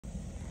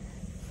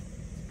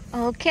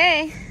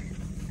Okay,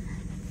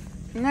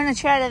 I'm gonna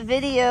try to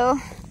video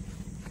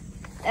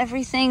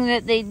everything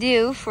that they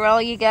do for all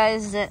you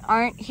guys that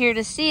aren't here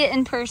to see it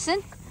in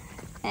person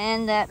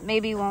and that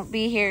maybe won't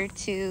be here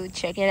to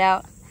check it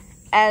out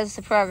as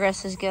the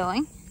progress is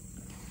going.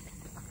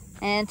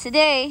 And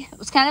today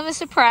was kind of a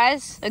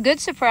surprise, a good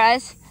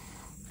surprise,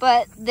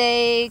 but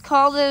they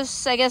called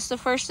us, I guess, the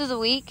first of the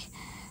week.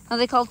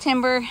 They called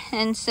Timber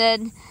and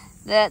said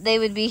that they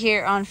would be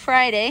here on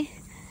Friday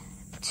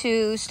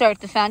to start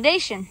the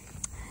foundation.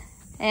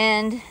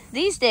 And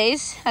these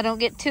days, I don't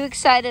get too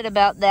excited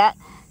about that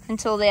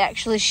until they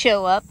actually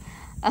show up.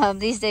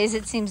 These days,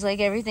 it seems like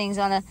everything's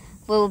on a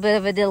little bit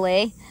of a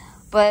delay.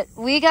 But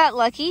we got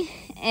lucky,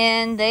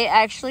 and they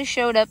actually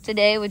showed up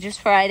today, which is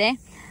Friday.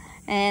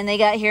 And they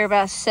got here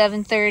about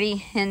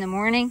 7:30 in the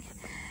morning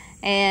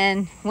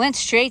and went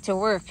straight to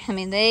work. I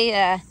mean,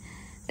 they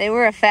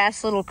were a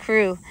fast little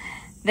crew.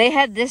 They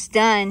had this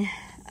done,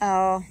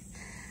 I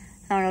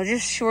don't know,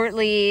 just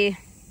shortly,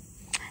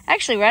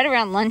 actually right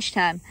around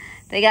lunchtime.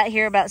 They got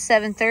here about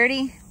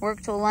 7:30,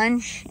 worked till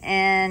lunch,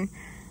 and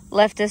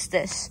left us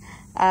this.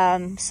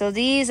 So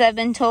these, I've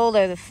been told,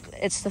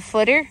 it's the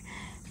footer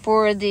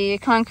for the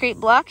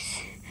concrete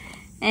blocks.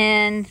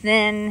 And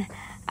then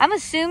I'm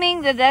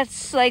assuming that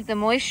that's like the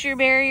moisture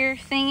barrier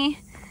thingy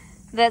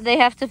that they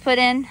have to put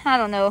in. I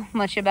don't know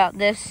much about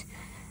this,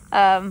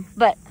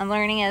 but I'm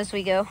learning as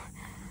we go.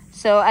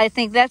 So I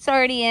think that's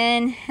already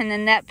in, and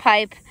then that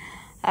pipe,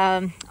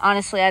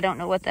 honestly, I don't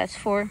know what that's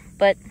for,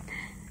 but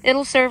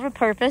it'll serve a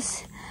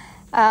purpose.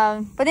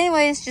 But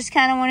anyways, just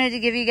kind of wanted to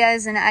give you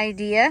guys an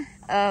idea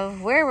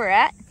of where we're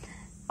at,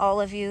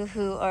 all of you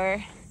who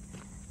are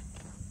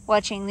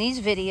watching these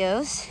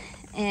videos.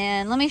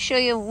 And let me show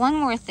you one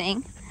more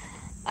thing.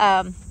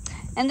 And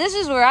this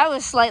is where I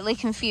was slightly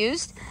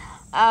confused,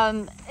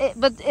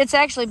 but it's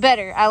actually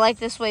better. I like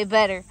this way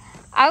better.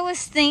 I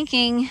was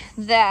thinking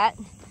that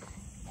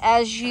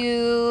as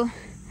you're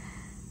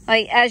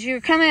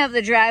coming up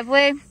the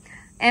driveway,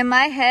 in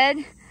my head,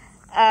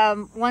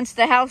 once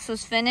the house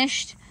was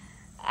finished,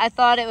 I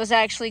thought it was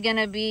actually going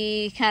to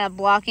be kind of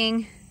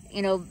blocking,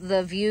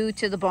 the view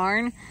to the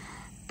barn.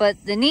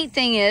 But the neat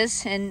thing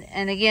is,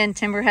 and again,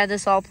 Timber had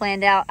this all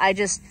planned out.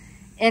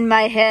 In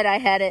my head, I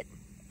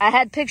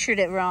had pictured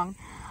it wrong.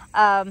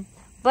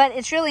 But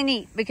it's really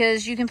neat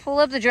because you can pull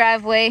up the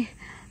driveway,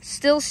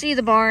 still see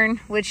the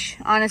barn, which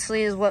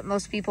honestly is what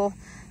most people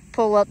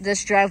pull up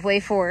this driveway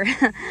for.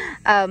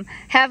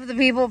 Half of the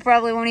people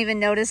probably won't even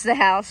notice the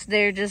house.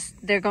 They're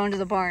going to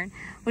the barn,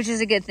 which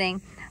is a good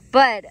thing.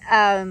 But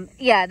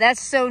yeah,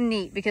 that's so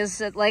neat because,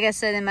 like I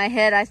said, in my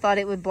head, I thought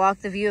it would block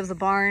the view of the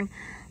barn,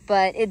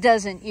 but it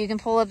doesn't. You can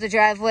pull up the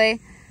driveway,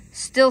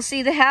 still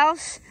see the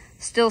house,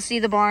 still see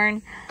the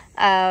barn.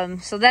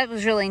 So that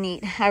was really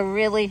neat. I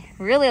really,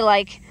 really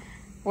like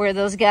where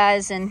those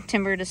guys and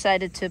Timber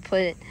decided to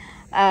put it.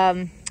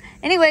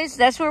 Anyways,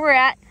 that's where we're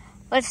at.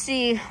 Let's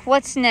see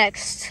what's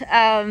next.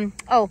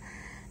 They'll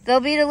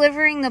be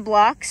delivering the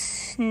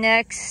blocks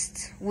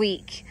next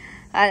week.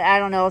 I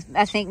don't know,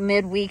 I think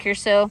midweek or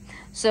so.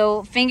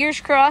 So fingers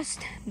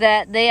crossed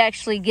that they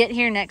actually get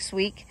here next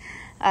week,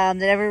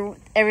 that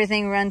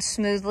everything runs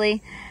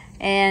smoothly.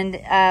 And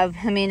I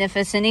mean, if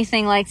it's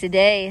anything like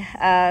today,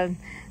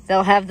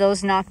 they'll have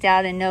those knocked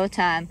out in no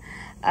time.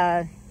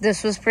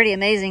 This was pretty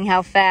amazing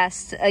how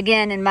fast.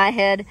 Again, in my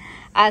head,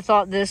 I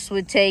thought this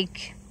would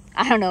take,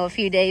 I don't know, a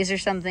few days or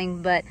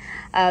something, but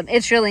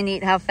it's really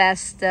neat how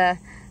fast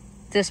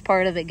this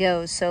part of it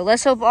goes. So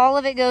let's hope all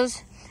of it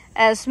goes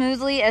as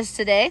smoothly as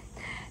today,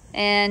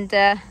 and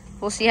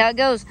we'll see how it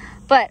goes.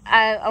 But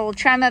I will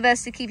try my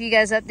best to keep you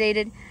guys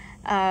updated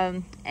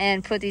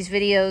and put these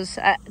videos,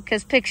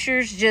 because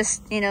pictures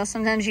just,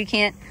 sometimes you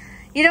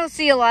don't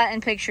see a lot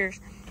in pictures.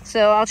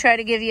 So I'll try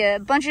to give you a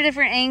bunch of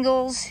different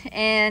angles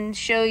and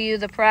show you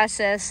the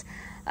process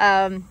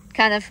kind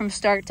of from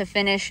start to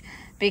finish,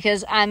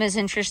 because I'm as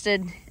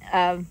interested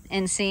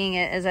in seeing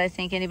it as I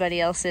think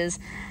anybody else is.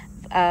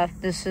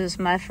 This is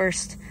my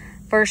first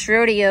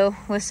rodeo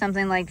with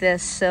something like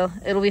this, so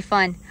it'll be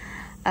fun.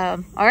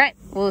 All right,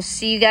 we'll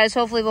see you guys.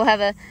 Hopefully we'll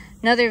have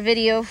another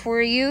video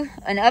for you,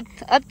 an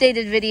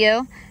updated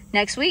video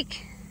next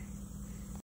week.